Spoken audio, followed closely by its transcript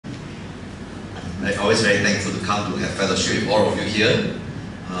I'm always very thankful to come to have fellowship with all of you here.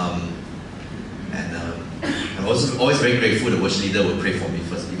 I'm also always very grateful the worship leader will pray for me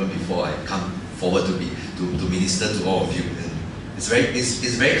first, even before I come forward to minister to all of you. And it's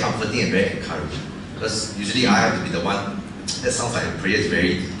very comforting and very encouraging, because usually I have to be the one. That sounds like prayer is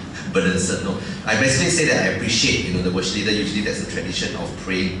very burdensome. No, I basically say that I appreciate, the worship leader. Usually there's a tradition of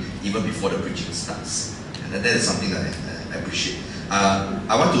praying even before the preaching starts, and that is something that I appreciate.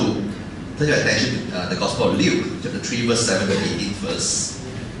 I want to turn your attention to the Gospel of Luke, chapter 3, verse 7 to 18 verse.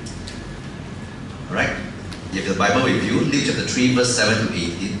 Alright? You have the Bible with you, Luke chapter 3, verse 7 to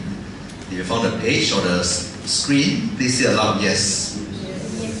 18. If you found the page or the screen, please say aloud, yes.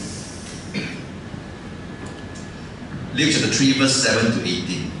 Luke chapter 3, verse 7 to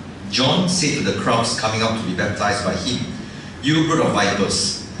 18. John said to the crowds coming out to be baptized by him, "You brood of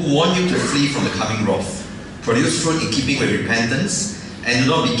vipers, who warned you to flee from the coming wrath? Produce fruit in keeping with repentance, and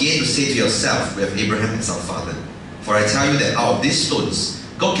do not begin to say to yourself, we have Abraham as our father. For I tell you that out of these stones,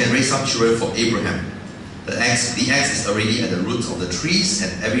 God can raise up children for Abraham. The axe is already at the roots of the trees,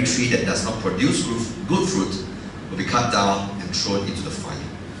 and every tree that does not produce good fruit will be cut down and thrown into the fire."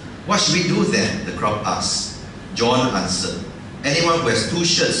 "What should we do then?" the crowd asked. John answered, "Anyone who has 2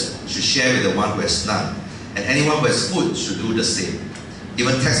 shirts should share with the one who has none, and anyone who has food should do the same."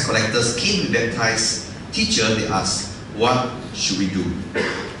 Even tax collectors came to be baptized. "Teacher," they asked, "what should we do?"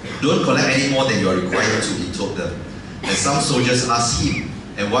 "Don't collect any more than you are required to," he told them. And some soldiers asked him,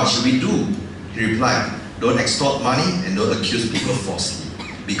 "And what should we do?" He replied, "Don't extort money and don't accuse people falsely.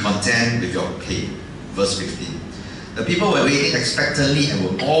 Be content with your pay." Verse 15. The people were waiting expectantly and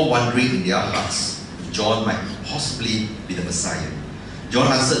were all wondering in their hearts if John might possibly be the Messiah.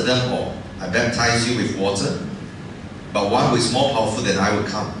 John answered them all, "I baptize you with water, but one who is more powerful than I will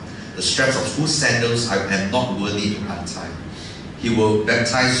come, the straps of whose sandals I am not worthy to untie. He will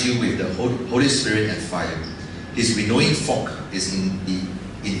baptize you with the Holy Spirit and fire. His winnowing fork is in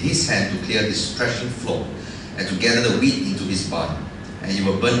his hand to clear his threshing floor and to gather the wheat into his barn. And he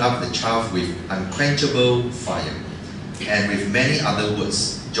will burn up the chaff with unquenchable fire." And with many other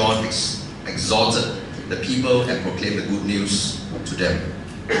words, John exhorted the people and proclaimed the good news to them.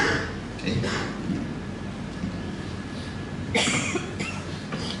 Okay.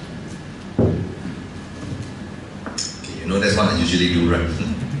 That's what I usually do, right?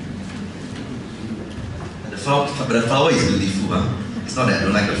 But the flower is beautiful, huh? It's not that I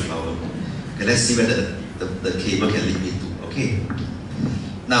don't like the flower. Okay, let's see whether the cable can lead me to. Okay.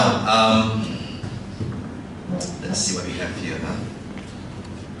 Now, let's see what we have here, huh?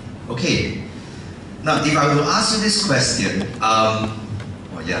 Okay. Now, if I were to ask you this question, so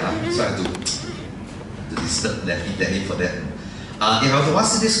I have to disturb Danny for that. If I were to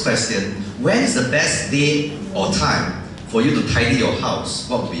ask you this question, when is the best day or time for you to tidy your house,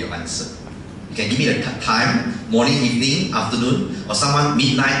 what would be your answer? You can give me the time, morning, evening, afternoon, or someone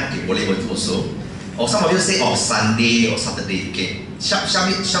midnight, okay, boleh also. Or some of you say, Sunday or Saturday, okay. Show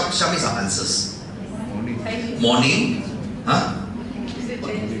me some answers. Morning? Huh?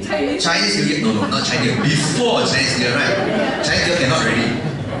 Chinese New Year? No, not Chinese New Year. Before Chinese New Year, right? Chinese New Year cannot already.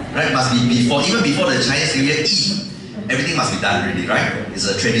 Right? Must be before, even before the Chinese New Year Eve. Everything must be done already, right? It's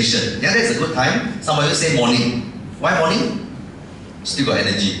a tradition. Yeah, that's a good time. Some of you say morning. Why morning? Still got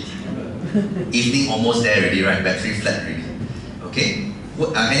energy. Evening almost there already, right? Battery flat already. Okay?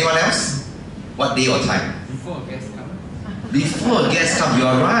 Anyone else? What day or time? Before guests come. Before guests come, you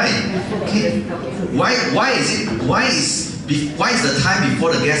are right. Okay. Why is the time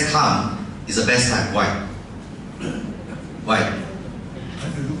before the guests come is the best time? Why? Why?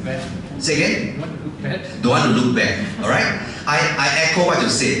 Want to look bad. Say again? Want to look bad. Don't want to look back. Alright? I echo what you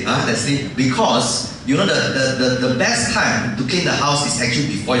said. Let's see. Because the best time to clean the house is actually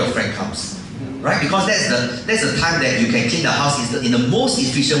before your friend comes. Right? Because that's the time that you can clean the house in the most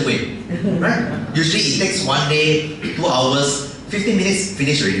efficient way. Right? Usually it takes 1 day, 2 hours, 15 minutes,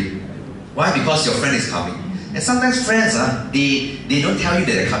 finish already. Why? Because your friend is coming. And sometimes friends, they don't tell you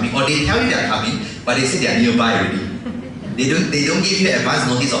that they're coming, or they tell you they're coming, but they say they're nearby already. They don't give you advance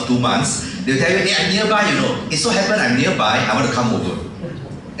notice of 2 months. They'll tell you, "Hey, I'm nearby, It so happened I'm nearby, I want to come over."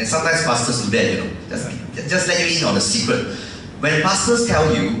 And sometimes pastors do that, Just let you in on the secret. When pastors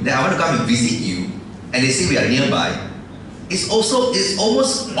tell you that I want to come and visit you, and they say we are nearby, it's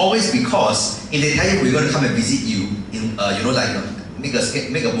almost always because if they tell you we're going to come and visit you,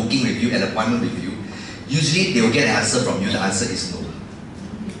 make a booking with you, an appointment with you, usually they will get an answer from you. The answer is no.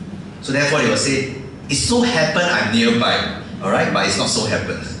 So therefore they will say, "It so happened I'm nearby," alright, but it's not so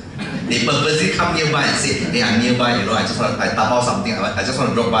happened. They purposely come nearby and say, "Hey, I'm nearby, I just want to tapao something, I just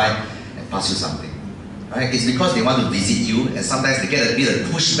want to drop by and pass you something." Right? It's because they want to visit you, and sometimes they get a bit of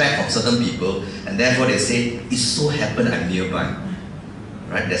pushback from certain people, and therefore they say, it so happened I'm nearby.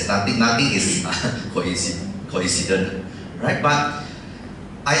 Right? There's nothing is coincident. Right? But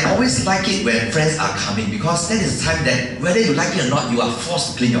I always like it when friends are coming, because that is the time that whether you like it or not, you are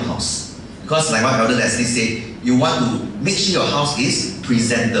forced to clean your house. Because like what Elder Leslie said, you want to make sure your house is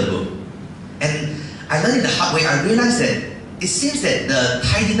presentable. And I learned in the hard way, I realized that it seems that the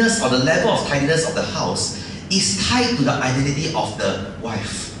tidiness or the level of tidiness of the house is tied to the identity of the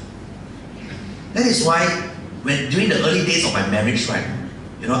wife. That is why during the early days of my marriage, right,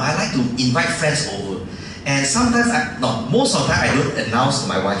 I like to invite friends over. And sometimes, most of the time I don't announce to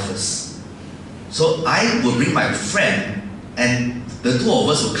my wife first. So I will bring my friend, and the two of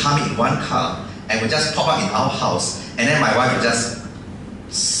us will come in one car and will just pop up in our house, and then my wife will just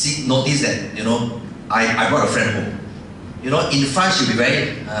notice that, I brought a friend home. In front she'll be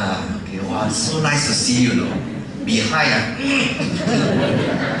very, okay, wow, it's so nice to see you, Behind,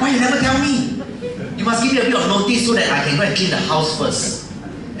 why you never tell me? You must give me a bit of notice so that I can go and clean the house first.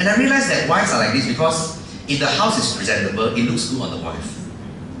 And I realized that wives are like this because if the house is presentable, it looks good on the wife.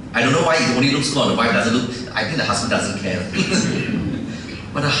 I don't know why it only looks good on the wife, doesn't look, I think the husband doesn't care.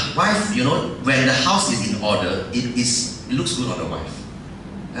 But the wife, when the house is in order, it looks good on the wife.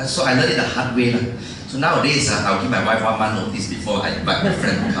 And so I learned it the hard way. So nowadays, I'll give my wife 1 month notice before I invite my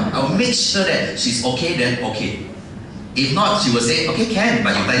friend to come. I'll make sure that she's okay, then okay. If not, she will say, okay, can,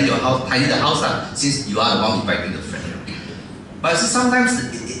 but you tidy the house since you are the one inviting the friend. But sometimes,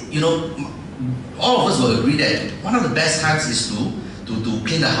 all of us will agree that one of the best times is to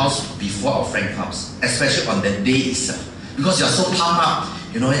clean the house before our friend comes, especially on that day itself. Because you are so pumped up,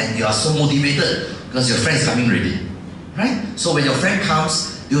 and you are so motivated because your friend is coming ready. Right? So when your friend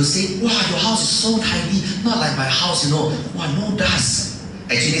comes, they will say, wow, your house is so tidy, not like my house, wow, no dust.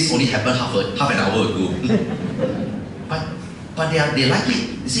 Actually, this only happened half an hour ago. but they like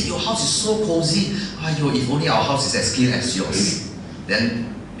it. They say, your house is so cozy. If only our house is as clean as yours.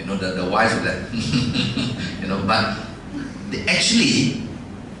 Then, the wives will like, but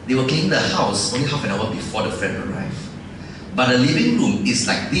they were cleaning the house only half an hour before the friend arrived. But the living room is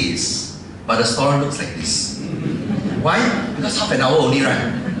like this, but the storeroom looks like this. Why? Because half an hour only,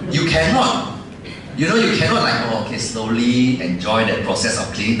 right? You cannot, slowly enjoy that process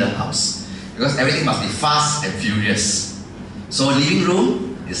of cleaning the house. Because everything must be fast and furious. So living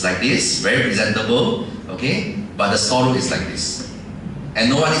room is like this, very presentable, okay? But the storeroom is like this. And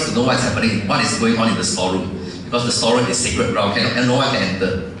no one needs to know what's happening, what is going on in the storeroom. Because the storeroom is sacred ground, and no one can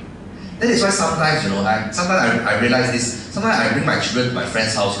enter. That is why sometimes, I realize this. Sometimes I bring my children to my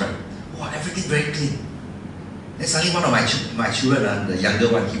friend's house, right? Wow, everything very clean. Then suddenly one of my children, the younger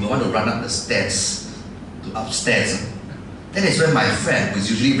one, he will want to run up the stairs to upstairs. Then it's when my friend, who is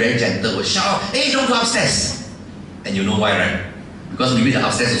usually very gentle, will shout, hey, don't go upstairs. And you know why, right? Because maybe the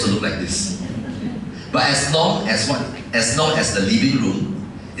upstairs also look like this. But as long as the living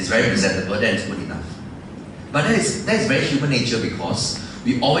room is very presentable, then it's good enough. But that is very human nature, because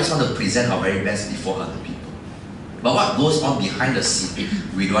we always want to present our very best before other people. But what goes on behind the scene,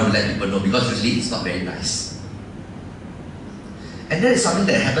 we don't want to let people know, because usually it's not very nice. And that is something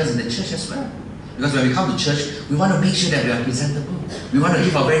that happens in the church as well. Because when we come to church, we want to make sure that we are presentable. We want to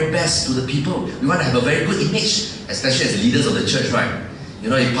give our very best to the people. We want to have a very good image, especially as leaders of the church, right?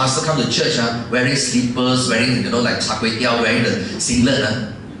 If pastor come to church wearing slippers, wearing like char kway teow, wearing the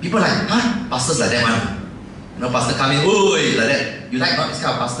singlet, people are like, huh? Pastors like that one. Pastor come in, oi, like that. You like not this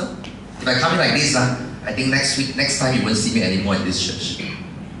kind of pastor? If I come in like this, I think next time you won't see me anymore in this church.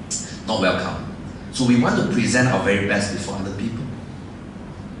 Not welcome. So we want to present our very best before other people.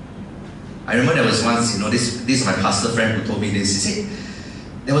 I remember there was once, this is my pastor friend who told me this. He said,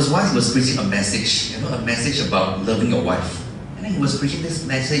 there was once he was preaching a message, a message about loving your wife. And then he was preaching this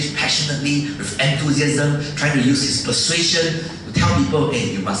message passionately, with enthusiasm, trying to use his persuasion to tell people,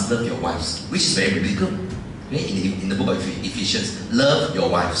 hey, you must love your wives, which is very biblical. Okay? In the book of Ephesians, love your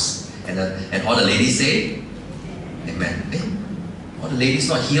wives. And all the ladies say, amen. Hey, all the ladies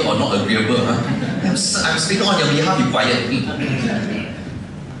not here or not agreeable, I'm speaking on your behalf, be quiet.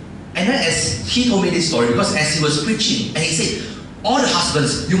 And then as he told me this story, because as he was preaching, and he said, all the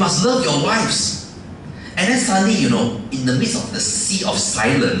husbands, you must love your wives. And then suddenly, in the midst of the sea of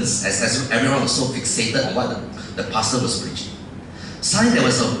silence, as everyone was so fixated on what the pastor was preaching, suddenly there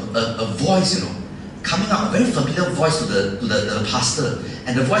was a voice, coming out, a very familiar voice to the pastor.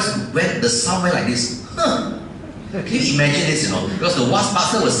 And the voice went, the sound went like this, huh? Can you imagine this, Because the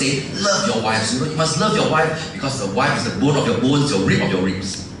pastor was saying, love your wives, you must love your wife, because the wife is the bone of your bones, your rib of your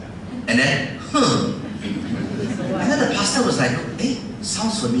ribs. And then, And then the pastor was like, hey,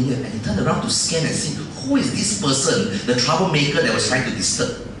 sounds familiar. And he turned around to scan and see, who is this person, the troublemaker that was trying to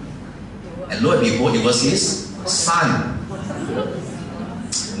disturb? And lo and behold, it was his son.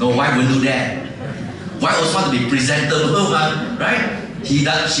 No, wife wouldn't do that. Wife also want to be presentable, right? She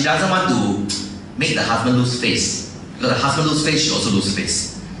doesn't want to make the husband lose face. Because the husband lose face, she also lose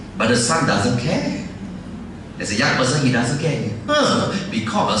face. But the son doesn't care. As a young person, he doesn't care.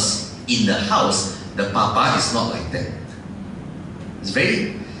 Because in the house, the papa is not like that.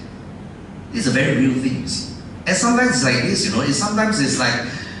 It's a very real thing, you see. And sometimes it's like this, you know. Sometimes it's like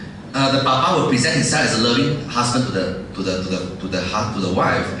the papa will present himself as a loving husband to the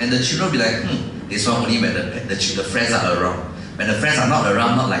wife, and the children will be like, this one only when the friends are around. When the friends are not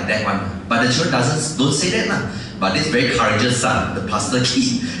around, not like that one. But the children don't say that lah. But this very courageous son, the pastor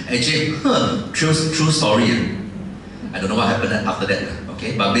kid, actually, true story. I don't know what happened after that.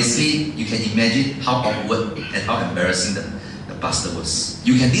 Okay, but basically, you can imagine how awkward and how embarrassing the pastor was.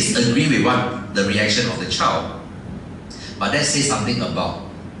 You can disagree with what the reaction of the child, but that says something about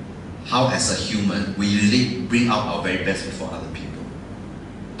how, as a human, we usually bring out our very best before other people.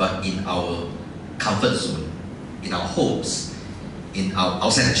 But in our comfort zone, in our homes, in our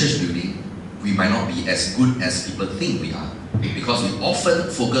outside the church building, we might not be as good as people think we are, because we often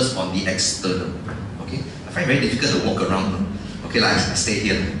focus on the external. Okay, I find it very difficult to walk around. Okay, like I stay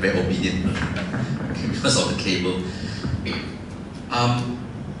here, very obedient, okay, because of the cable.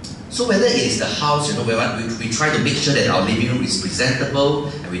 So whether it is the house, you know, where we try to make sure that our living room is presentable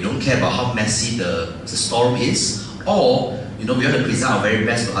and we don't care about how messy the storeroom is, or you know, we want to present our very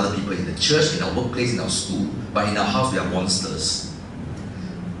best to other people in the church, in our workplace, in our school, but in our house we are monsters.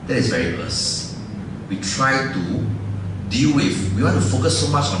 That is very us. We try to deal with, we want to focus so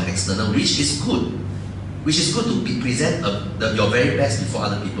much on the external, which is good. Which is good to present your very best before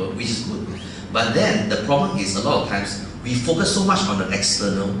other people, which is good. But then the problem is, a lot of times we focus so much on the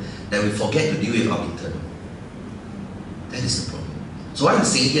external that we forget to deal with our internal. That is the problem. So what I'm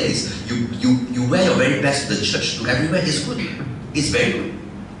saying here is, you wear your very best to the church, to everywhere, is good. It's very good.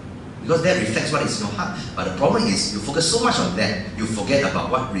 Because that reflects what is in your heart. But the problem is, you focus so much on that, you forget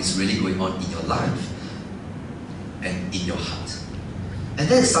about what is really going on in your life and in your heart. And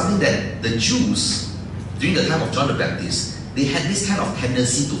that is something that the Jews, during the time of John the Baptist, they had this kind of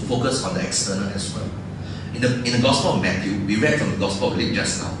tendency to focus on the external as well. In the Gospel of Matthew, we read from the Gospel of Luke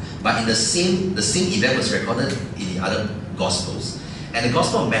just now, but in the same event was recorded in the other Gospels. And the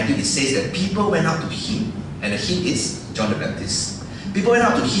Gospel of Matthew, it says that people went out to him, and the him is John the Baptist. People went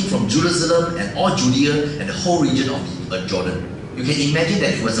out to him from Jerusalem and all Judea and the whole region of the Jordan. You can imagine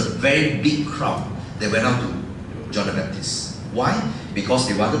that it was a very big crowd that went out to John the Baptist. Why? Because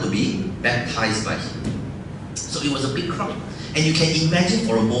they wanted to be baptized by him. So it was a big crowd. And you can imagine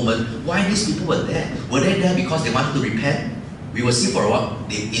for a moment why these people were there. Were they there because they wanted to repent? We will see for a while,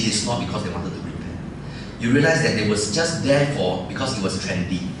 it is not because they wanted to repent. You realize that they was just there because it was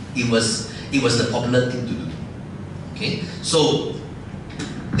trendy. It was the popular thing to do. Okay? So,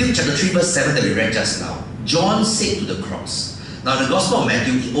 Luke chapter 3 verse 7 that we read just now, John said to the crowds. Now in the Gospel of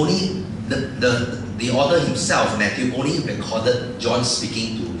Matthew, the author himself, Matthew, only recorded John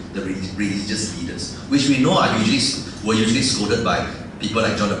speaking to the religious leaders, which we know were usually scolded by people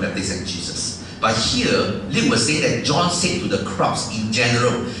like John the Baptist and Jesus. But here, Luke was saying that John said to the crowds in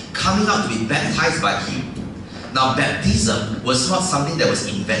general, coming out to be baptized by him. Now, baptism was not something that was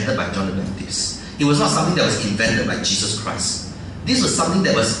invented by John the Baptist. It was not something that was invented by Jesus Christ. This was something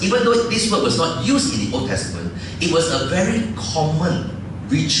that was, even though this word was not used in the Old Testament, it was a very common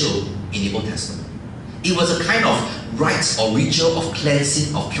ritual in the Old Testament. It was a kind of rites or ritual of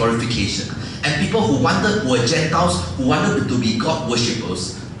cleansing, of purification. And people who were Gentiles, who wanted to be God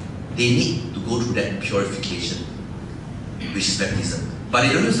worshippers, they need to go through that purification, which is baptism. But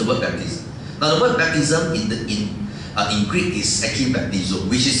they don't use the word baptism. Now the word baptism in Greek is actually baptizo,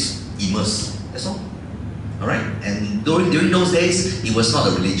 which is immerse. That's all. Alright? And during those days, it was not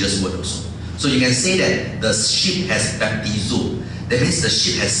a religious word also. So you can say that the ship has baptizo. That means the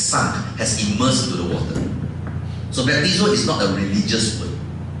ship has sunk, has immersed into the water. So baptizo is not a religious word.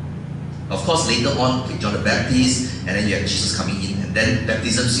 Of course, later on, with John the Baptist, and then you have Jesus coming in, and then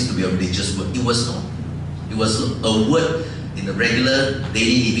baptism seemed to be a religious word. It was not. It was a word in the regular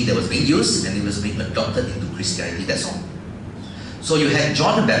daily living that was being used, and it was being adopted into Christianity. That's all. So you had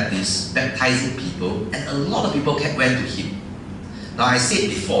John the Baptist baptizing people, and a lot of people went to him. Now I said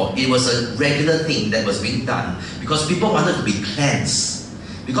before, it was a regular thing that was being done because people wanted to be cleansed.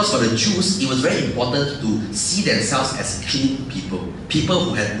 Because for the Jews, it was very important to see themselves as clean people, people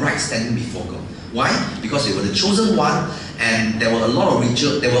who had right standing before God. Why? Because they were the chosen one, and there were a lot of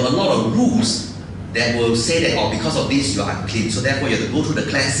rituals, there were a lot of rules that will say that, oh, because of this you are unclean, so therefore you have to go through the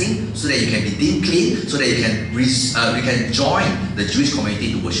cleansing so that you can be deemed clean, so that you can join the Jewish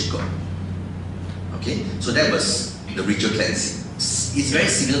community to worship God. Okay, so that was the ritual cleansing. It's very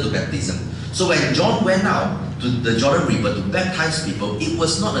similar to baptism. So when John went out to the Jordan River to baptize people, it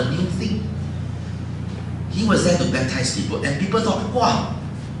was not a new thing. He was there to baptize people, and people thought, wow,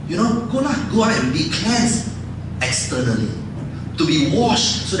 go out and be cleansed externally, to be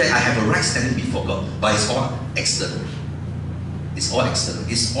washed so that I have a right standing before God. But it's all external. It's all external.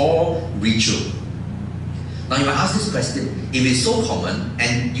 It's all ritual. Now you might ask this question, if it's so common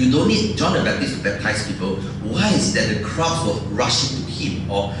and you don't need John the Baptist to baptize people, why is it that the crowds were rushing to him,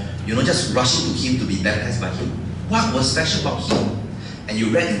 or just rushing to him to be baptized by him? What was special about him? And you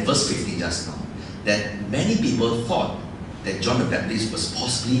read in verse 15 just now that many people thought that John the Baptist was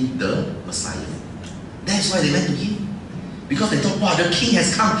possibly the Messiah. That's why they went to him. Because they thought, wow, the king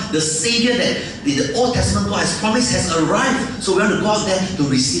has come, the savior that the Old Testament God has promised has arrived. So we want to go out there to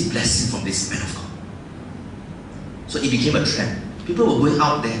receive blessing from this man of God. So it became a trend. People were going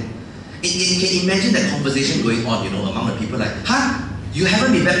out there. You can imagine that conversation going on, among the people like, huh? You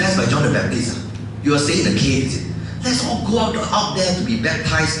haven't been baptized by John the Baptist? You are staying in the cave, is it? Let's all go out there to be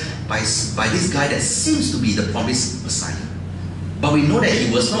baptized by this guy that seems to be the promised Messiah. But we know that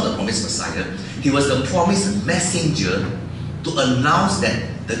he was not the promised Messiah. He was the promised messenger to announce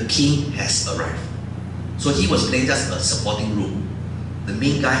that the king has arrived. So he was playing just a supporting role. The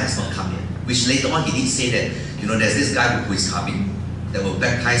main guy has not come yet. Which later on he did say that, there's this guy who is coming that will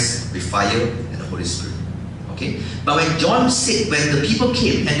baptize with fire and the Holy Spirit. Okay? But when John said, when the people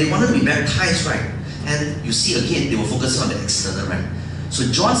came and they wanted to be baptized, right? And you see again, they were focusing on the external, right? So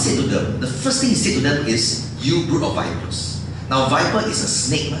John said to them, the first thing he said to them is, you brood of vipers. Now viper is a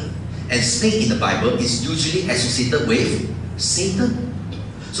snake, man. And snake in the Bible is usually associated with Satan.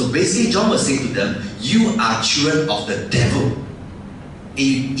 So basically John was saying to them, you are children of the devil. And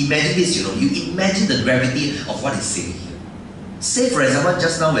you imagine this, you imagine the gravity of what he's saying here. Say for example,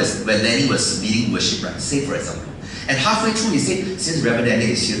 just now when Danny was leading worship, right? Say for example. And halfway through he said, since Rev Daniel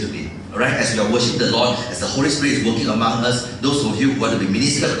is here today, alright, as we are worshiping the Lord, as the Holy Spirit is working among us, those of you who want to be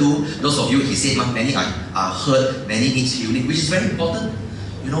ministered to, those of you, he said, many are hurt, many needs healing, which is very important.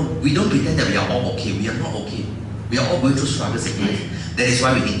 We don't pretend that we are all okay. We are not okay. We are all going through struggles in life. That is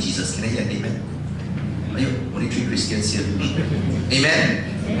why we need Jesus. Can I hear an amen? Are you only 3 Christians here? Amen?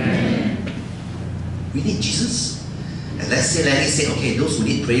 Amen. We need Jesus. And let's say Lenny said, okay, those who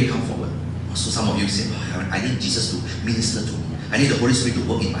need prayer come forward. So some of you say, oh, I need Jesus to minister to me. I need the Holy Spirit to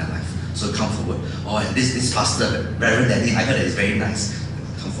work in my life. So come forward. Oh, and this pastor, Rev Daniel, I heard that is very nice.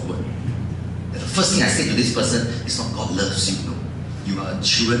 Come forward. And the first thing I say to this person is not God loves you. No. You are a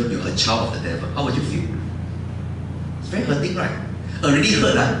children, you are a child of the devil. How would you feel? It's very hurting, right? Already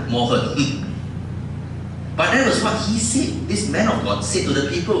hurt, more hurt. But that was what he said. This man of God said to the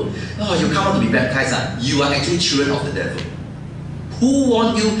people, oh, you come out to be baptized, you are actually children of the devil. Who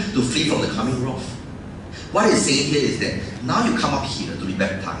want you to flee from the coming wrath? What he's saying here is that now you come up here to be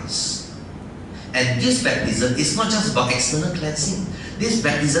baptized. And this baptism is not just about external cleansing. This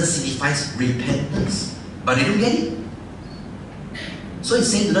baptism signifies repentance. But they don't get it. So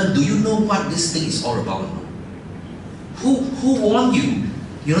he's saying to them, do you know what this thing is all about? Who warned you,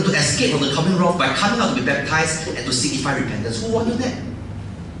 to escape from the coming wrath by coming out to be baptized and to signify repentance? Who warned you that?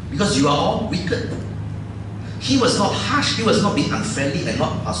 Because you are all wicked. He was not harsh, he was not being unfriendly and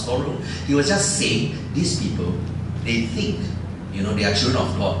not pastoral. He was just saying, these people, they think, they are children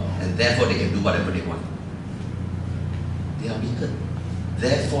of God and therefore they can do whatever they want. They are wicked.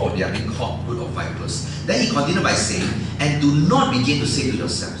 Therefore, they are being called brood of vipers. Then he continued by saying, and do not begin to say to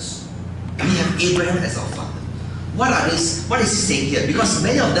yourselves, we have Abraham as our father. What is he saying here? Because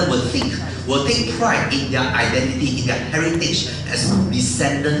many of them will take pride in their identity, in their heritage as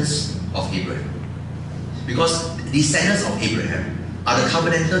descendants of Abraham. Because descendants of Abraham are the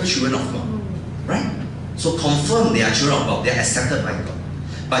covenantal children of God. Right? So confirm they are children of God, they are accepted by God.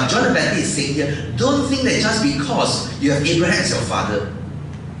 But John the Baptist is saying here, don't think that just because you have Abraham as your father,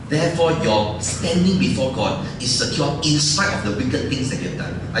 therefore your standing before God is secure in spite of the wicked things that you have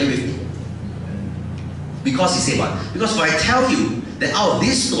done. Are you with me? Because he said what? Because if I tell you that out of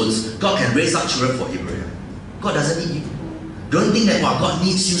these stones, God can raise up children for Abraham. God doesn't need you. Don't think that God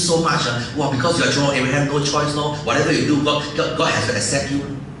needs you so much. Because you are children of Abraham, no choice, no. Whatever you do, God has to accept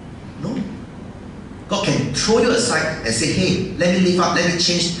you. No. God can throw you aside and say, hey, let me live up, let me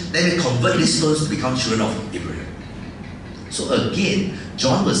change, let me convert these stones to become children of Abraham. So again,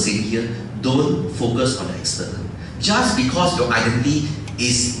 John was saying here, don't focus on the external. Just because your identity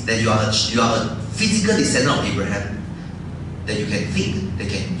is that you are a physical descendant of Abraham, that you can think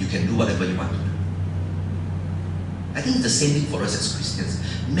that you can do whatever you want to do. I think it's the same thing for us as Christians.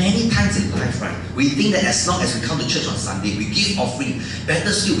 Many times in life, right, we think that as long as we come to church on Sunday, we give offering,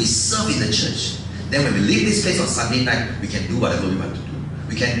 better still, we serve in the church. Then when we leave this place on Sunday night, we can do whatever we want to do.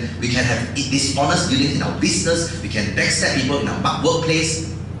 We can have dishonest dealings in our business. We can backstab people in our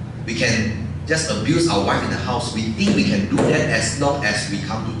workplace. We can just abuse our wife in the house. We think we can do that as long as we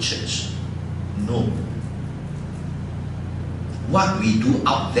come to church. No. What we do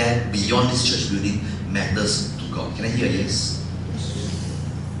out there beyond this church building matters to God. Can I hear a yes?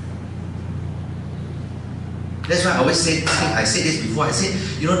 That's why I always say, I said this before, I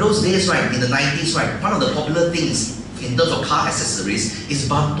said, you know, those days, right, in the 90s, right, one of the popular things in terms of car accessories is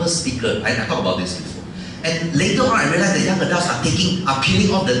bumper sticker. I talked about this before. And later on, I realized that young adults are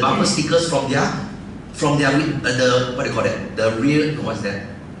peeling off the bumper stickers from their what do you call that? The rear, what's that?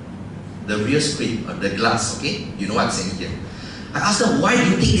 The rear screen, the glass, okay? You know what I'm saying here. I asked them, why do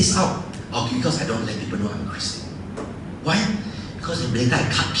you take this out? Oh, because I don't let people know I'm a Christian. Why? Because later I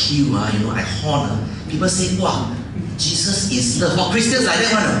cut queue, you know, I horn. People say, wow, Jesus is love. For Christians like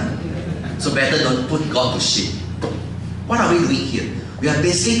that one. So better don't put God to shame. What are we doing here? We are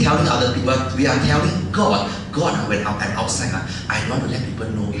basically telling other people, we are telling God, when I'm outside, I don't want to let people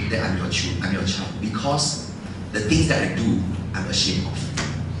know that I'm your child. Because the things that I do, I'm ashamed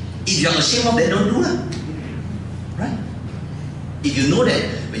of. If you're ashamed of that, don't do it. Right? If you know that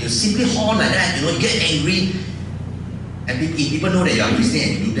when you simply horn like that, you know, you get angry, and if people know that you are Christian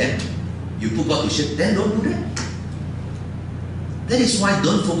and you do that, you put God to shame, then don't do that. That is why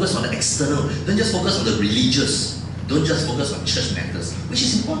don't focus on the external. Don't just focus on the religious. Don't just focus on church matters, which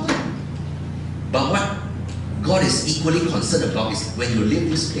is important. But what God is equally concerned about is when you leave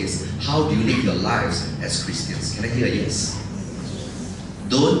this place, how do you live your lives as Christians? Can I hear a yes?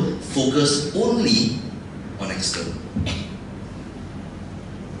 Don't focus only on external.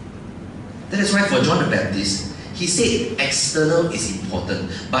 That is why for John the Baptist, he said external is important,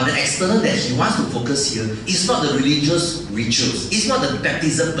 but the external that he wants to focus here is not the religious rituals, it's not the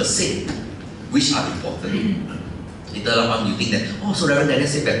baptism per se, which are important. Later on you think that, oh, so Rev Daniel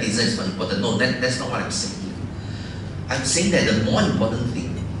said baptism is not important. No, that's not what I'm saying here. I'm saying that the more important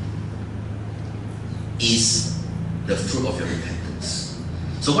thing is the fruit of your repentance.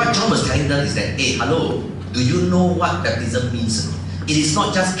 So what John was telling them is that, hey, hello, do you know what baptism means? It is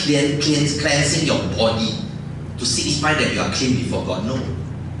not just cleansing your body to signify that you are clean before God. No.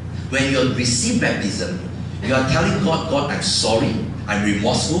 When you receive baptism, you are telling God, God, I'm sorry, I'm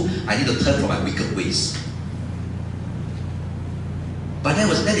remorseful, I need to turn from my wicked ways. But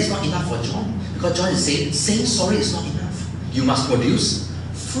that is not enough for John, because John is saying sorry is not enough. You must produce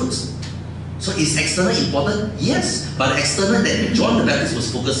fruit. So is external important? Yes, but the external that John the Baptist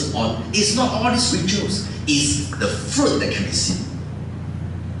was focusing on is not all these rituals, it's the fruit that can be seen.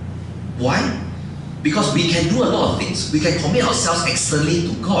 Why? Because we can do a lot of things. We can commit ourselves externally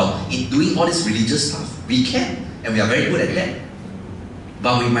to God in doing all this religious stuff. We can, and we are very good at that.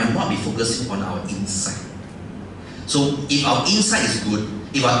 But we might not be focusing on our inside. So if our inside is good,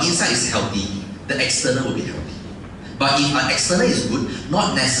 if our inside is healthy, the external will be healthy. But if our external is good,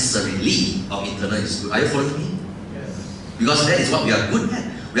 not necessarily our internal is good. Are you following me? Yes. Because that is what we are good at.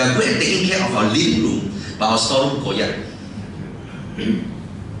 We are good at taking care of our living room, but our storeroom koyak.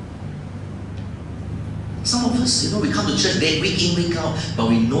 Some of us, you know, we come to church week in, week out, but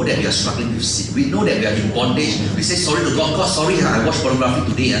we know that we are struggling with sin. We know that we are in bondage. We say sorry to God. God, sorry, I watched pornography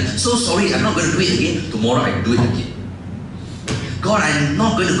today. So sorry, I'm not going to do it again. Tomorrow I do it again. God, I'm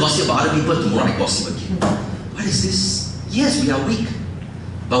not going to gossip about other people. Tomorrow I gossip again. What is this? Yes, we are weak,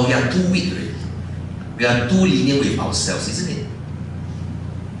 but we are too weak already. We are too lenient with ourselves, isn't it?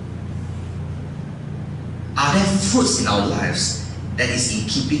 Are there fruits in our lives that is in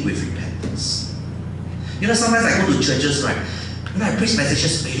keeping with repentance? You know, sometimes I go to churches, right? When I preach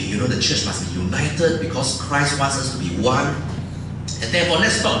messages, hey, you know, the church must be united because Christ wants us to be one. And therefore,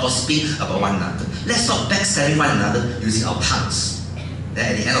 let's stop gossiping about one another. Let's stop backstabbing one another using our tongues.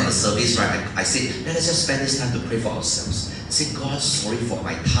 Then at the end of the service, right, I said, let us just spend this time to pray for ourselves. I said, God, sorry for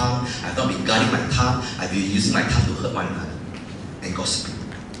my tongue. I've not been guarding my tongue. I've been using my tongue to hurt one another. And gossiping.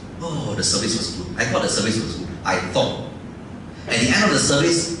 Oh, the service was good. I thought the service was good. I thought. At the end of the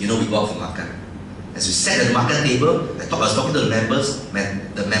service, you know, we go out for makan. As we sat at the makan table, I was talking to the members.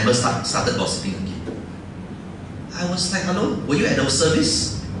 The members started gossiping again. I was like, hello, were you at the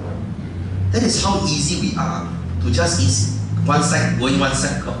service? That is how easy we are to just eat one side, going one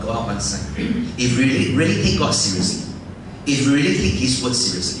side, go out one side. If we really take God seriously, if we really take His word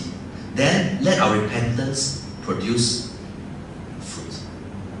seriously, then let our repentance produce fruit.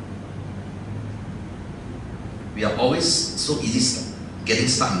 We are always so easy getting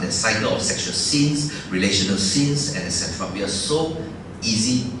stuck in that cycle of sexual sins, relational sins, and etc. We are so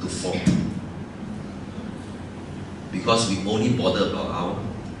easy to fall because we only bother about our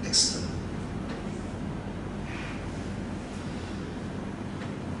external.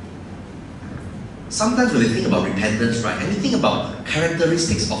 Sometimes when we think about repentance, right, and we think about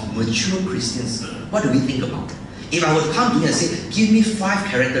characteristics of mature Christians, what do we think about? If I were to come to you and say, give me 5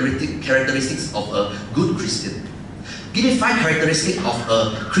 characteristics of a good Christian, give me 5 characteristics of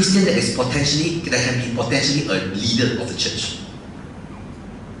a Christian that can be potentially a leader of the church.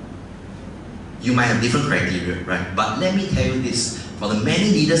 You might have different criteria, right? But let me tell you this, for the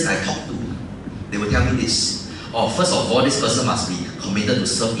many leaders I talk to, they will tell me this. First of all, this person must be committed to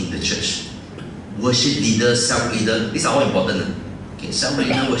serve in the church. Worship leader, self-leader, these are all important. Okay,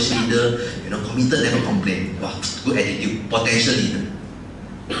 self-leader, worship leader, committed, never complain. Wow, good attitude, potential leader.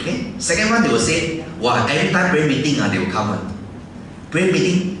 Okay. Second one, they will say, wow, every time prayer meeting, they will come on. Prayer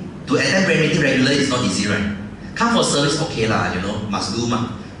meeting, to attend prayer meeting regularly is not easy, right? Come for service, okay lah, must do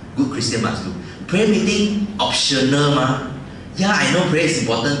ma. Good Christian must do. Prayer meeting, optional ma. Yeah, I know prayer is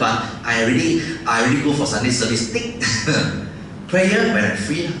important, but I already go for Sunday service. Take prayer when I'm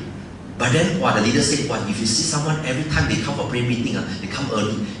free. But then, the leader said, if you see someone every time they come for prayer meeting, they come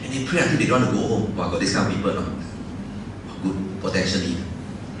early and they pray until they don't want to go home. Got this kind of people, no? Good, potential leader.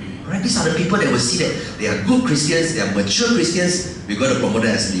 Right? These are the people that will see that they are good Christians, they are mature Christians, we're going to promote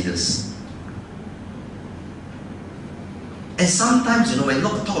them as leaders. And sometimes, when you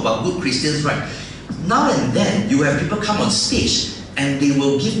talk about good Christians, right, now and then you have people come on stage and they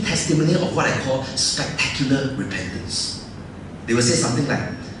will give testimony of what I call spectacular repentance. They will say something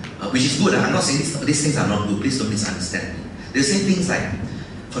like, which is good, I'm not saying these things are not good, please don't misunderstand me. They'll say things like,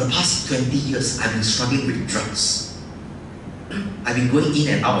 for the past 20 years, I've been struggling with drugs. I've been going in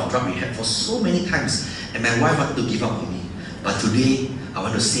and out of drug rehab for so many times, and my wife wanted to give up on me. But today, I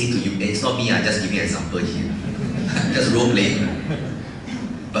want to say to you, and it's not me, I just give you an example here. Just role playing.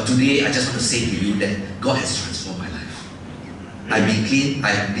 But today, I just want to say to you that God has transformed my life. I've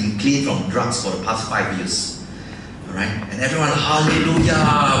been clean from drugs for the past 5 years. Alright? And everyone,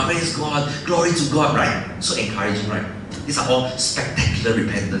 hallelujah, praise God, glory to God, right? So encouraging, right? These are all spectacular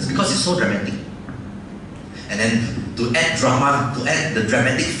repentance because it's so dramatic. And then to add drama, to add the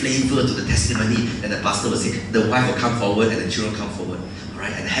dramatic flavor to the testimony, and the pastor will say, the wife will come forward and the children come forward.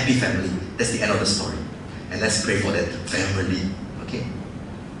 Alright? And a happy family. That's the end of the story. And let's pray for that family. Okay?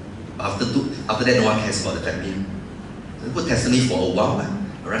 After that, no one cares about the family. It's a good testimony for a while,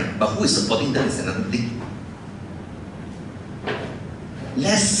 alright? But who is supporting them is another thing.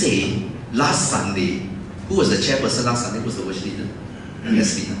 Let's say last Sunday, who was the chairperson last Sunday? Who was the worship leader?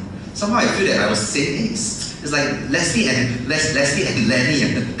 Leslie. Somehow I feel that I was saying, hey, it's like Leslie and Lenny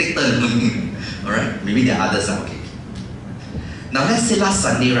and take turn. Alright? Maybe there are others, okay. Now let's say last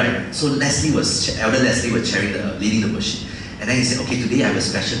Sunday, right? So Elder Leslie was leading the worship. And then he said, okay, today I have a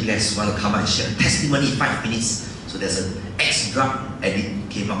special guest who want to come and share a testimony in 5 minutes. So there's an ex-drug addict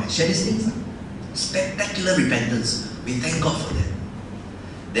came up and shared these things. Spectacular repentance. We thank God for that.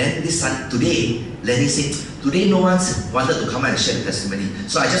 Then today, Lenny said, today no one wanted to come and share the testimony.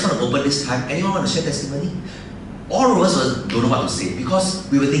 So I just want to open this time. Anyone want to share testimony? All of us don't know what to say because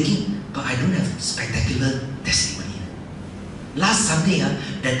we were thinking, but I don't have spectacular testimony. Last Sunday,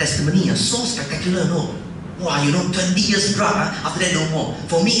 that testimony is so spectacular, no? Wow, 20 years drug, after that no more.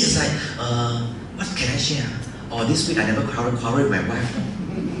 For me, it's like, what can I share? This week I never quarreled with my wife.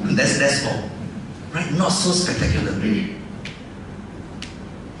 That's all. Right? Not so spectacular.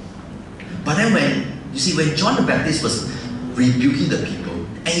 But then when John the Baptist was rebuking the people,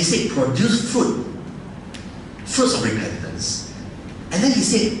 and he said, produce fruits of repentance. And then he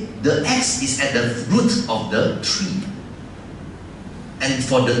said, the axe is at the root of the tree. And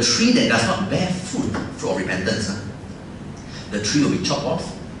for the tree that does not bear fruit of repentance, the tree will be chopped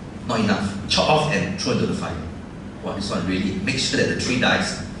off. Not enough. Chop off and throw into the fire. Wow, this one really, make sure that the tree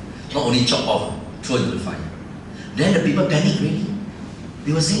dies. Not only chop off, throw into the fire. Then the people panic really.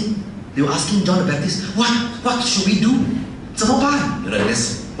 They were asking John the Baptist, what should we do? 怎么办?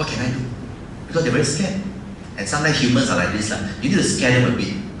 What can I do? Because they're very scared. And sometimes humans are like this. You need to scare them a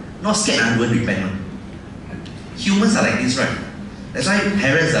bit. Not scared and won't repent. Humans are like this, right? That's why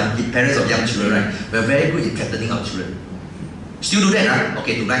parents of young children, right? We're very good in threatening our children. Still do that,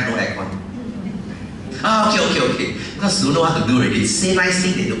 Okay, tonight no aircon. Okay. Because you don't know what to do already. Say nice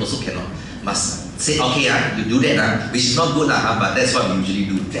thing, they also cannot. Must say, okay, you do that, which is not good, but that's what we usually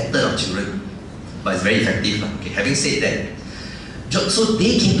do. Threaten our children. But it's very effective. Okay, having said that, so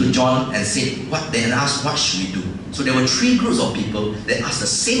they came to John and said, and asked, what should we do? So there were 3 groups of people that asked the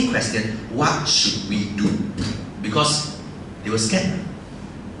same question, what should we do? Because they were scared.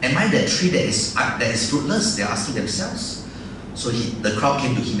 Am I that tree that is fruitless? They are asking themselves. So the crowd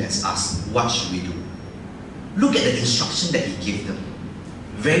came to him and asked, what should we do? Look at the instruction that he gave them.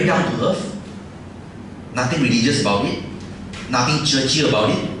 Very down to earth. Nothing religious about it. Nothing churchy about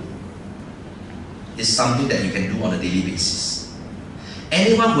it. It's something that you can do on a daily basis.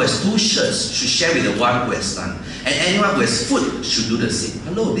 Anyone who has 2 shirts should share with the one who has none. And anyone who has food should do the same.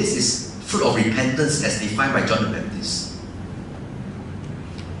 Hello, this is fruit of repentance as defined by John the Baptist.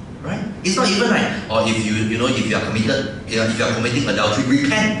 Right? It's not even like, or if you are committing adultery,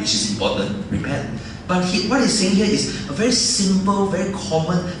 repent, which is important. Repent. But what he's saying here is a very simple, very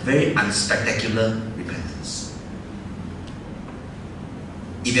common, very unspectacular repentance.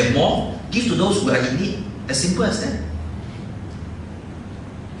 If you have more, give to those who are in need. As simple as that.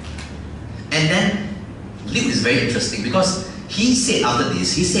 And then Luke is very interesting because he said after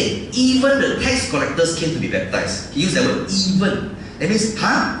this, he said, even the tax collectors came to be baptized. He used that word, even. That means,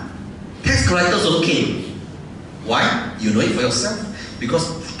 tax collectors also came. Why? You know it for yourself.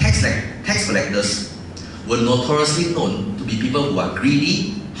 Because tax collectors were notoriously known to be people who are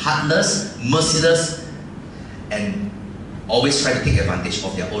greedy, heartless, merciless, and always try to take advantage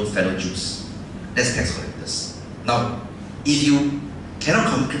of their own fellow Jews. That's tax collectors. Now, if you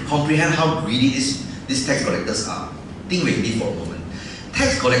cannot comprehend how greedy these tax collectors are, think with me for a moment.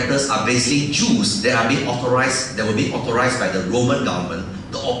 Tax collectors are basically Jews that were being authorized by the Roman government,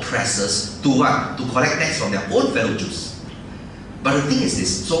 the oppressors, to what? To collect tax from their own fellow Jews. But the thing is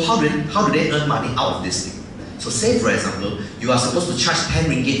this, so how do they earn money out of this thing? So say for example, you are supposed to charge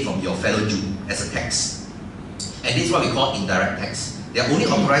 10 ringgit from your fellow Jew as a tax. And this is what we call indirect tax. They are only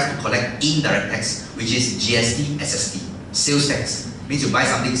authorized to collect indirect tax, which is GST, SST, sales tax. Means you buy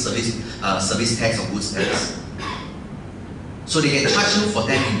something, service tax or goods tax. So they can charge you for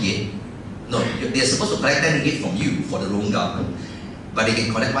 10 ringgit. No, they are supposed to collect 10 ringgit from you for the Roman government, but they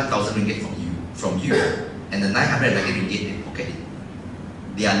can collect 1,000 ringgit from you, and the 990 ringgit they pocket it.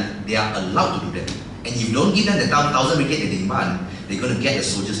 They are allowed to do that. And if you don't give them the 1,000 ringgit they demand, they're going to get the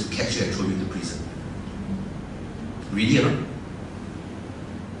soldiers to catch you and throw you into prison. Really or not?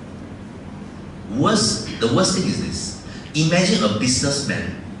 The worst thing is this. Imagine a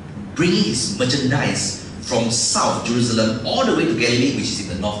businessman bringing his merchandise from South Jerusalem all the way to Galilee, which is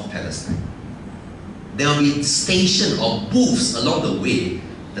in the north of Palestine. There will be stations or booths along the way,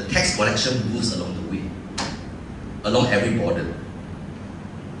 the tax collection booths along the way, along every border.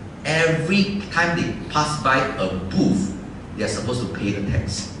 Every time they pass by a booth, they are supposed to pay the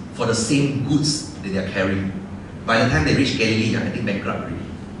tax for the same goods that they are carrying. By the time they reach Galilee, I think bankrupt already.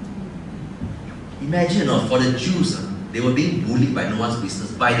 Imagine for the Jews, they were being bullied by no one's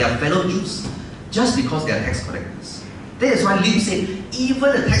business, by their fellow Jews, just because they are tax collectors. That is why Luke said, even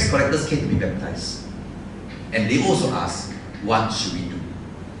the tax collectors came to be baptized. And they also asked, what should we do?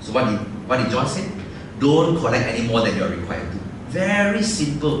 So what did John say? Don't collect any more than you are required to. Very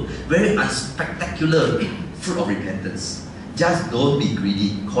simple, very unspectacular fruit of repentance. Just don't be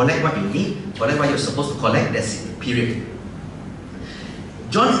greedy. Collect what you need, collect what you're supposed to collect, that's it, period.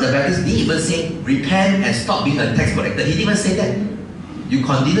 John the Baptist didn't even say, repent and stop being a tax collector. He didn't even say that. You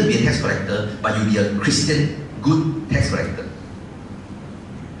continue to be a tax collector, but you'll be a Christian, good tax collector.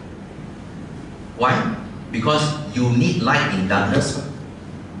 Why? Because you need light in darkness.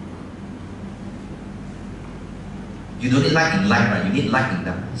 You don't need light in light, right? You need light in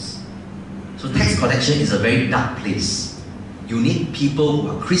darkness. So tax collection is a very dark place. You need people who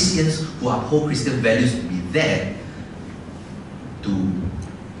are Christians, who uphold Christian values to be there to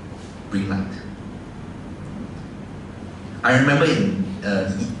bring light. I remember in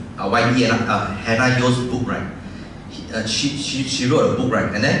YB Hannah Yo's book, right? She wrote a book,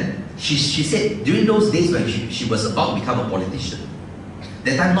 right? And then she said during those days when she was about to become a politician,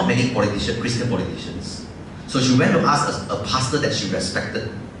 that time not many Christian politicians. So she went to ask a pastor that she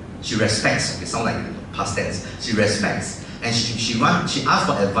respected. She respects, okay, sound like past tense. She respects. And she asked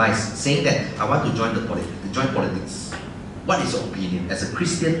for advice, saying that I want to join politics. What is your opinion? As a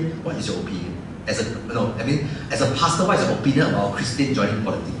Christian, what is your opinion? As a pastor, what is your opinion about Christian joining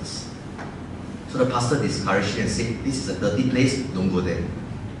politics? So the pastor discouraged her and said, this is a dirty place, don't go there.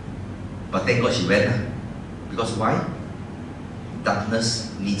 But thank God she went. Because why?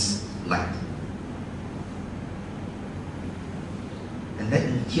 Darkness needs light. And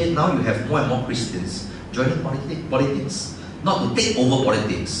then here now you have more and more Christians joining politics. Not to take over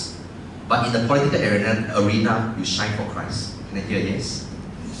politics, but in the political arena, you shine for Christ. Can I hear yes?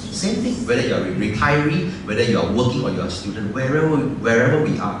 Same thing, whether you are a retiree, whether you are working or you are a student, wherever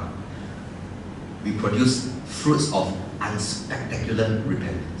we are, we produce fruits of unspectacular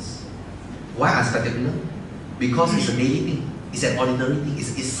repentance. Why unspectacular? Because it's a daily thing. It's an ordinary thing.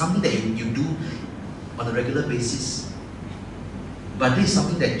 It's something that you do on a regular basis. But this is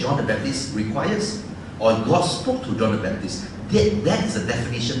something that John the Baptist requires, or God spoke to John the Baptist. That is the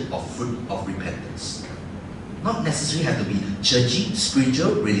definition of fruit of repentance. Not necessarily have to be churchy,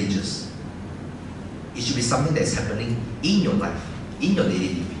 spiritual, religious. It should be something that is happening in your life, in your daily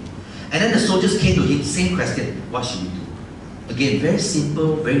living. And then the soldiers came to him, same question, what should we do? Again, very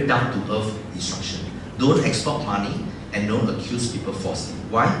simple, very down-to-earth instruction. Don't extort money and don't accuse people falsely.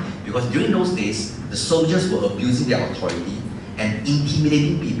 Why? Because during those days, the soldiers were abusing their authority and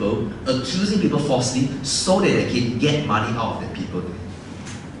intimidating people, accusing people falsely so that they can get money out of the people.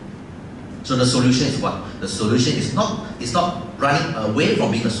 So the solution is what? The solution is not running away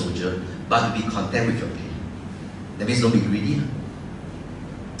from being a soldier, but to be content with your pay. That means don't be greedy.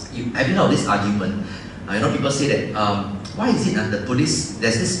 Have you heard of this argument? People say that, why is it that the police,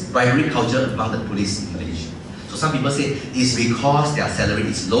 there's this bribery culture among the police in Malaysia. So some people say it's because their salary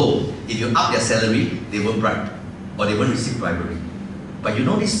is low. If you up their salary, they won't bribe, or they won't receive bribery. But you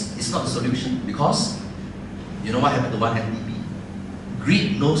know this is not the solution, because you know what happened to one MDB?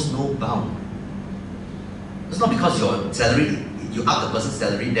 Greed knows no bound. It's not because your salary, you up the person's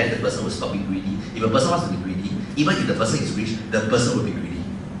salary, then the person will stop being greedy. If a person wants to be greedy, even if the person is rich, the person will be greedy.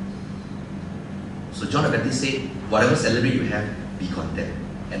 So John the Baptist said, whatever salary you have, be content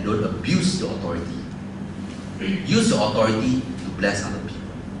and don't abuse your authority. Use your authority to bless other people.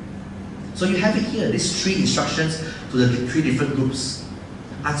 So you have it here, these 3 instructions to the 3 different groups.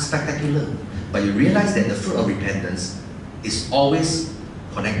 Unspectacular. But you realize that the fruit of repentance is always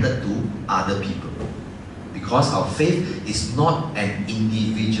connected to other people. Because our faith is not an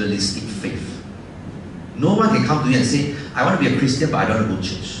individualistic faith. No one can come to you and say, I want to be a Christian but I don't want to go to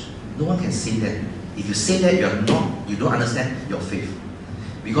church. No one can say that. If you say that, you don't understand your faith.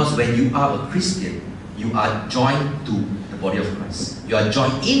 Because when you are a Christian, you are joined to the body of Christ. You are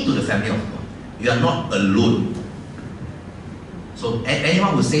joined into the family of God. You are not alone. So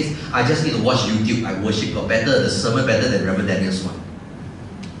anyone who says, I just need to watch YouTube, I worship God better, the sermon better than Rev Daniel's one.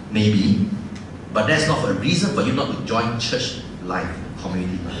 Maybe. But that's not a reason for you not to join church life,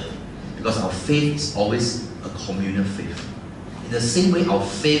 community life. Because our faith is always a communal faith. In the same way, our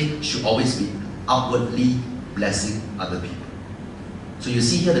faith should always be outwardly blessing other people. So you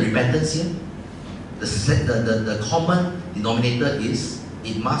see here the repentance here. The common denominator is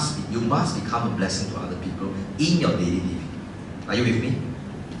you must become a blessing to other people in your daily living. Are you with me?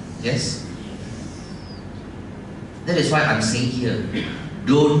 Yes? That is why I'm saying here,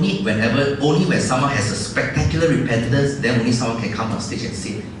 don't need only when someone has a spectacular repentance, then only someone can come on stage and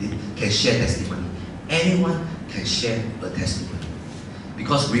say, can share testimony. Anyone can share a testimony.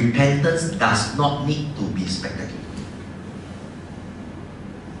 Because repentance does not need to be spectacular.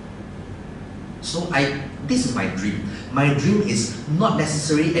 So this is my dream. My dream is not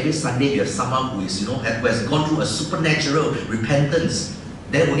necessarily every Sunday you have someone who is, who has gone through a supernatural repentance,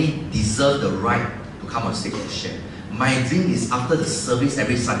 then only deserve the right to come on stage and share. My dream is after the service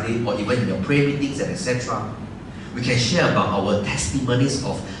every Sunday, or even in your prayer meetings and etc., we can share about our testimonies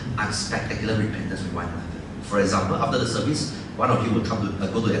of unspectacular repentance with one another. For example, after the service, one of you will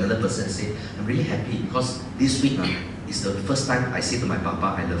go to another person and say, I'm really happy because this week is the first time I say to my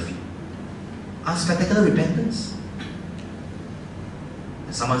Papa, I love you. Unspectacular repentance.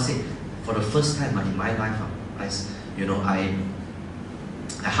 And someone said, for the first time in my life, I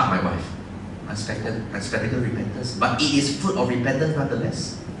hug my wife. Unspectacular repentance. But it is fruit of repentance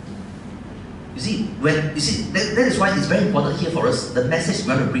nonetheless. You see, that is why it's very important here for us. The message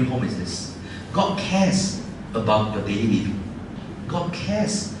we want to bring home is this. God cares about your daily living. God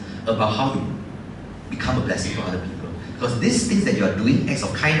cares about how you become a blessing for other people. Because these things that you are doing, acts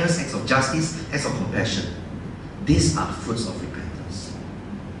of kindness, acts of justice, acts of compassion, these are fruits of repentance.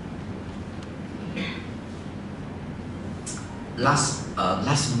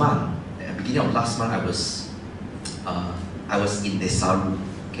 Last month, at the beginning of last month, I was in Desaru,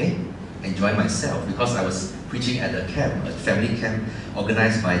 okay, enjoying myself because I was preaching at a camp, a family camp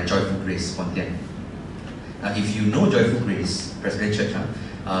organized by Joyful Grace Pontian. If you know Joyful Grace Presbyterian Church,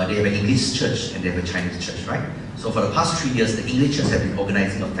 they have an English church and they have a Chinese church, right? So for the past 3 years, the English church has been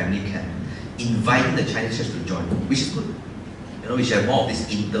organizing a family camp, inviting the Chinese church to join, which is good. We should have more of this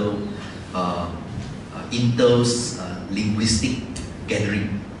linguistic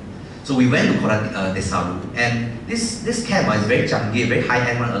gathering. So we went to Desaru, and this camp is very changgih, very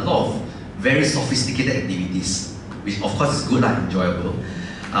high-end one, a lot of very sophisticated activities, which of course is good and enjoyable.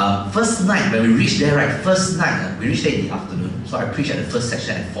 First night, when we reached there, we reached there in the afternoon. So I preached at the first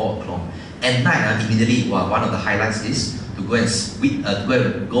section at 4 o'clock. At night, immediately, one of the highlights is to go and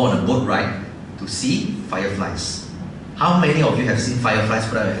go on a boat ride to see fireflies. How many of you have seen fireflies?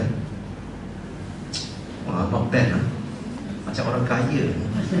 Put up your hand. Wow, not bad, huh? Macam orang kaya.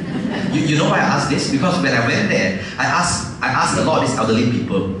 You know why I asked this? Because when I went there, I asked a lot of these elderly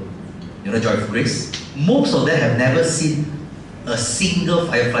people, you know, Joyful Grace. Most of them have never seen a single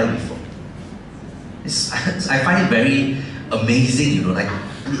firefly before. I find it very amazing, you know, like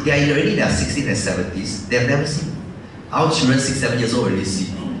they are already in their 60s and 70s. They have never seen. Our children, 6, 7 years old, already see.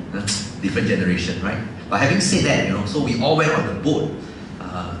 Different generation, right? But having said that, you know, so we all went on the boat,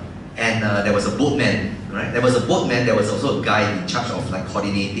 and there was a boatman, right? There was a boatman. There was also a guy in charge of like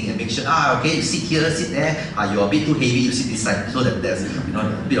coordinating and make sure, okay, you sit here, sit there. You're a bit too heavy, you sit this side, so that there's, you know,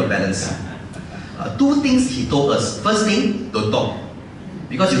 a bit of balance. Two things he told us. First thing, don't talk,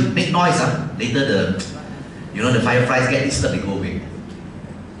 because you make noise. Later the fireflies get disturbed, they go away.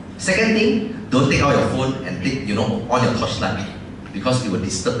 Second thing, don't take out your phone and take, on your torchlight, because it will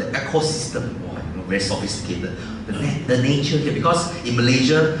disturb the ecosystem. Very sophisticated. The nature here, because in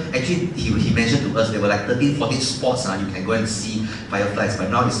Malaysia, actually he mentioned to us there were like 13, 14 spots you can go and see fireflies, but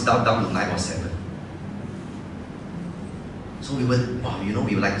now it's down to 9 or 7. So we were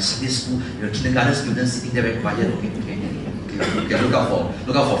like Sunday school, kindergarten students sitting there very quiet. Okay,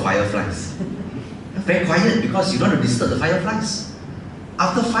 look out for fireflies. Very quiet, because you don't want to disturb the fireflies.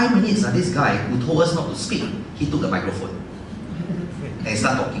 After 5 minutes, this guy who told us not to speak, he took the microphone and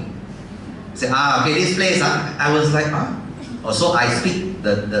started talking. Say, okay, this place, I was like, so I speak,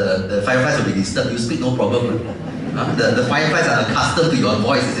 the fireflies will be disturbed, you speak, no problem. The fireflies are accustomed to your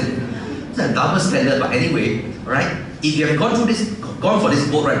voice, is it? It's a double standard, but anyway, right? If you have gone for this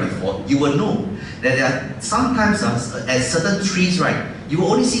boat ride before, you will know that there are sometimes at certain trees, right, you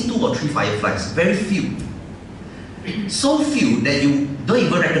will only see 2 or 3 fireflies, very few. So few that you don't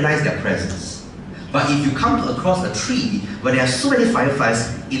even recognize their presence. But if you come across a tree where there are so many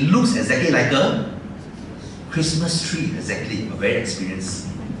fireflies, it looks exactly like a Christmas tree, exactly, a very experienced.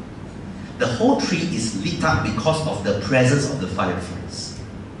 The whole tree is lit up because of the presence of the fireflies.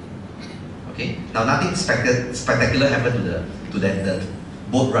 Okay, now nothing spectacular happened to that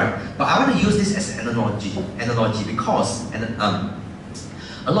boat ride, but I want to use this as an analogy because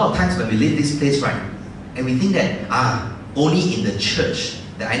a lot of times when we leave this place, right, and we think that only in the church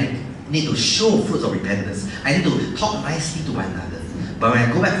that I need to show fruits of repentance. I need to talk nicely to one another. But when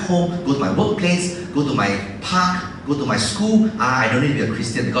I go back home, go to my workplace, go to my park, go to my school, I don't need to be a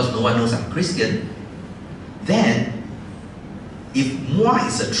Christian because no one knows I'm a Christian. Then, if moi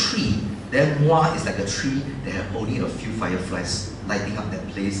is a tree, then moi is like a tree that have only a few fireflies lighting up that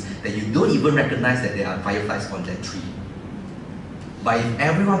place, that you don't even recognize that there are fireflies on that tree. But if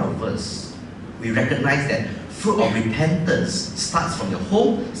every one of us, we recognize that fruit of repentance starts from your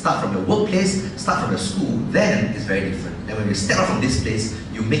home, starts from your workplace, starts from your school, then it's very different. Then when you step out from this place,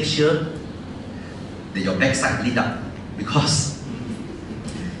 you make sure that your backside lit up, because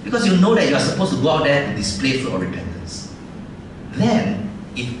you know that you are supposed to go out there to display fruit of repentance. Then,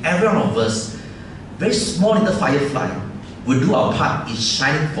 if every one of us, very small little firefly, will do our part in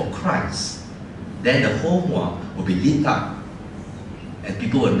shining for Christ, then the whole world will be lit up, and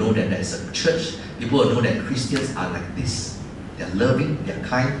people will know that there is a church. People will know that Christians are like this. They are loving, they are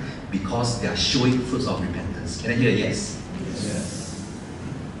kind, because they are showing fruits of repentance. Can I hear a yes? Yes.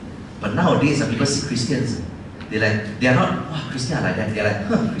 But nowadays, people see Christians, they are not, Christians are like that. They are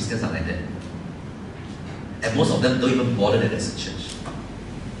like, Christians are like that. And most of them don't even bother that there's a church.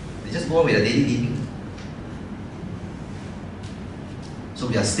 They just go on with their daily living. So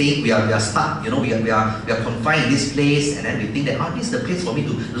we are staying, we are stuck, we are confined in this place, and then we think that, this is the place for me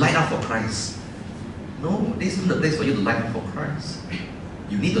to light up for Christ. No, this isn't the place for you to light up for Christ.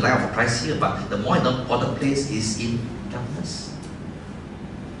 You need to light up for Christ here, but the more important place is in darkness.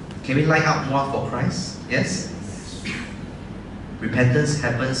 Can we light up more for Christ? Yes? Repentance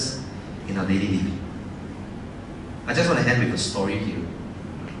happens in our daily living. I just want to end with a story here.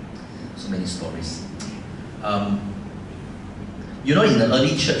 So many stories. In the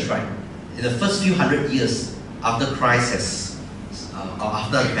early church, right? In the first few 100 years after Christ has,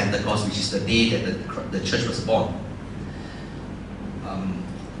 after Pentecost, which is the day that the church was born,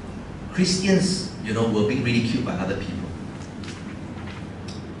 Christians, were being ridiculed by other people.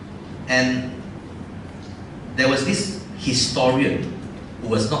 And there was this historian who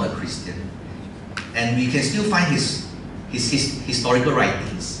was not a Christian, and we can still find his historical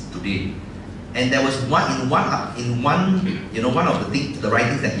writings today. And there was one of the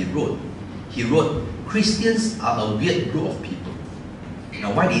writings that he wrote. He wrote, Christians are a weird group of people.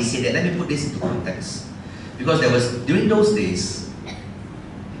 Now, why did he say that? Let me put this into context. Because during those days,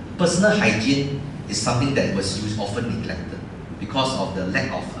 personal hygiene is something that was often neglected because of the lack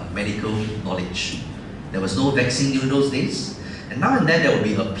of medical knowledge. There was no vaccine during those days. And now and then there will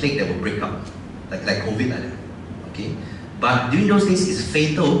be a plague that will break out, like COVID like that. Okay? But during those days it's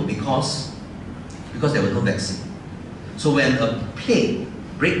fatal because there was no vaccine. So when a plague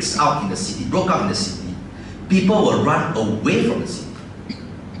broke out in the city, people will run away from the city.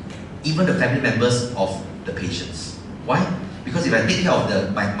 Even the family members of the patients. Why? Because if I take care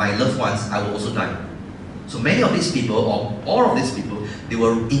of my loved ones, I will also die. So many of these people, or all of these people, they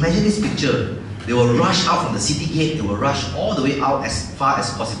will imagine this picture. They will rush out from the city gate, they will rush all the way out as far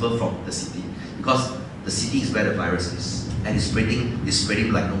as possible from the city. Because the city is where the virus is. And it's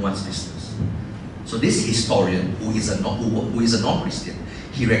spreading like no one's business. So this historian, who is a non-Christian,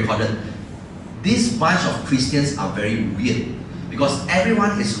 he recorded, this bunch of Christians are very weird. Because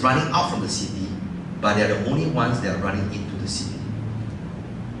everyone is running out from the city, but they are the only ones that are running into the city.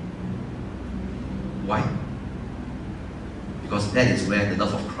 Why? Because that is where the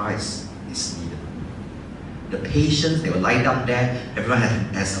love of Christ is needed. The patients, they were lying down there, everyone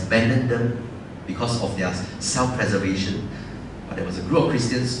has abandoned them because of their self-preservation. But there was a group of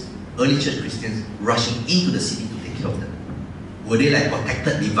Christians, early church Christians, rushing into the city to take care of them. Were they like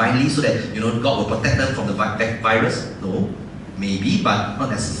protected divinely so that God will protect them from the virus? No. Maybe, but not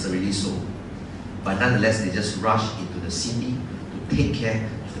necessarily so. But nonetheless, they just rush into the city to take care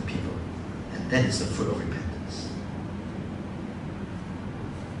of the people. And that is the fruit of repentance.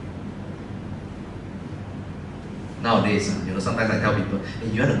 Nowadays, sometimes I tell people, hey,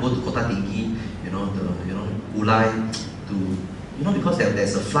 you want to go to Kota Tinggi, Ulai, because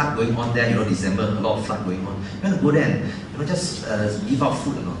there's a flood going on there, December, a lot of flood going on. You want to go there and just give out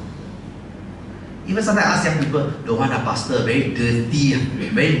food or not? Even sometimes I ask young people, don't want a pastor, very dirty,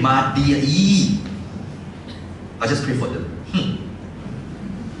 very muddy. I just pray for them.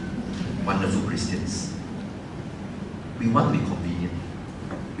 Wonderful Christians. We want to be convenient.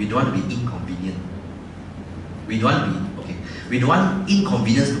 We don't want to be inconvenient. We don't want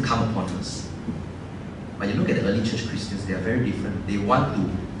inconvenience to come upon us. But you look at the early church Christians, they are very different. They want to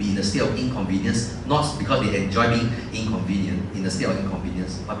be in a state of inconvenience, not because they enjoy being inconvenient, in a state of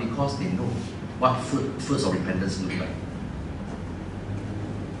inconvenience, but because they know what fruits of repentance look like.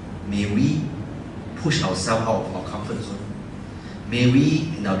 May we push ourselves out of our comfort zone. May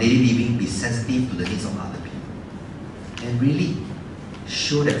we, in our daily living, be sensitive to the needs of other people. And really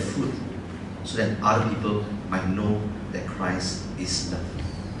show that fruit so that other people might know that Christ is love.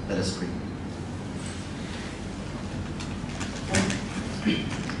 Let us pray.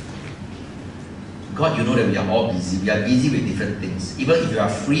 God, you know that we are all busy. We are busy with different things. Even if we are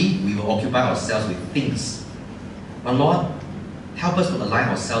free, we will occupy ourselves with things. But Lord, help us to align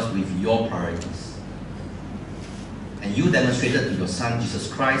ourselves with your priorities. And you demonstrated to your Son,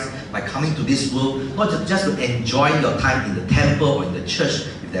 Jesus Christ, by coming to this world, not just to enjoy your time in the temple or in the church,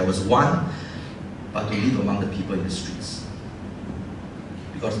 if there was one, but to live among the people in the streets.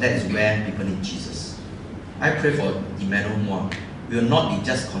 Because that is where people need Jesus. I pray for Emmanuel Moore. We will not be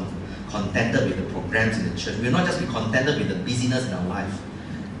just contented with the programs in the church. We will not just be contented with the busyness in our life,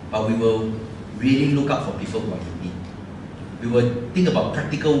 but we will really look out for people who are in need. We will think about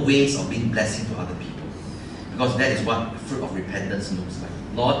practical ways of being blessing to other people, because that is what fruit of repentance looks like.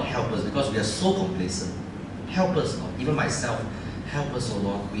 Lord, help us, because we are so complacent. Help us, Lord. Even myself, help us, oh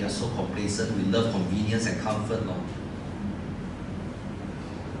Lord. We are so complacent. We love convenience and comfort, Lord.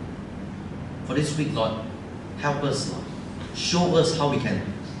 For this week, Lord, help us, Lord. Show us how we can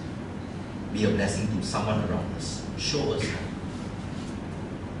be a blessing to someone around us. Show us, Lord.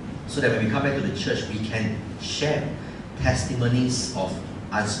 So that when we come back to the church, we can share testimonies of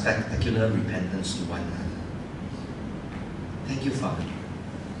unspectacular repentance to one another. Thank you, Father.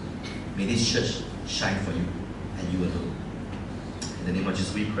 May this church shine for you and you alone. In the name of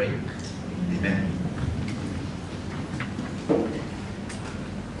Jesus we pray. Amen.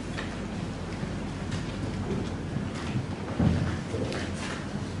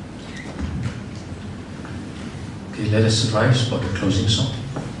 Okay, let us rise for the closing song.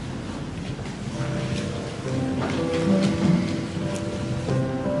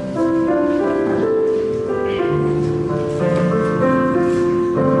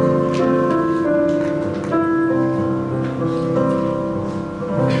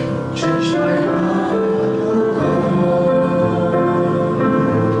 Change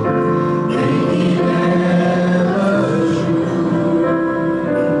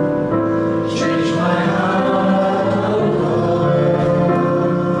my heart, oh Lord.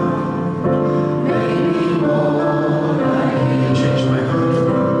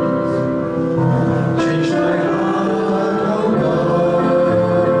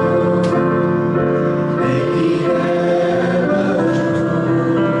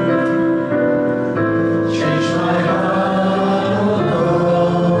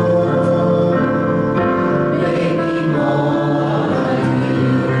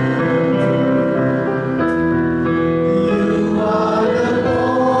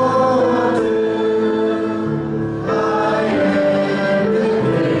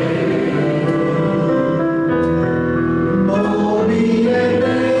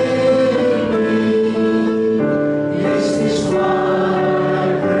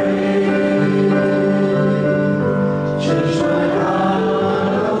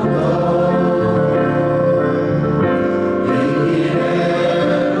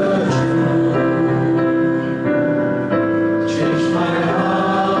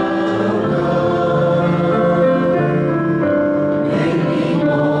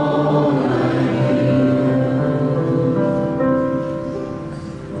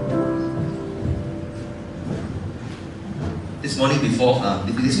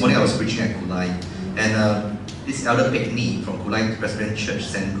 this morning I was preaching at Kulai, and this Elder Pekni from Kulai Presbyterian Church,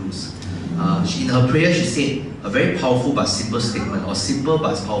 St. Bruce, in her prayer she said a very powerful but simple statement, or simple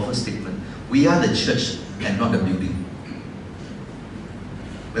but powerful statement: we are the church and not the building.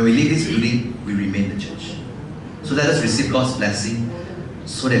 When we leave this building, we remain the church. So let us receive God's blessing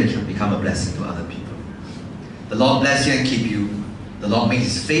so that we can become a blessing to other people. The Lord bless you and keep you. The Lord make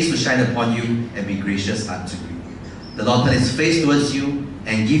His face to shine upon you and be gracious unto you. The Lord turn His face towards you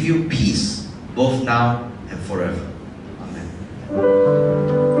and give you peace, both now and forever.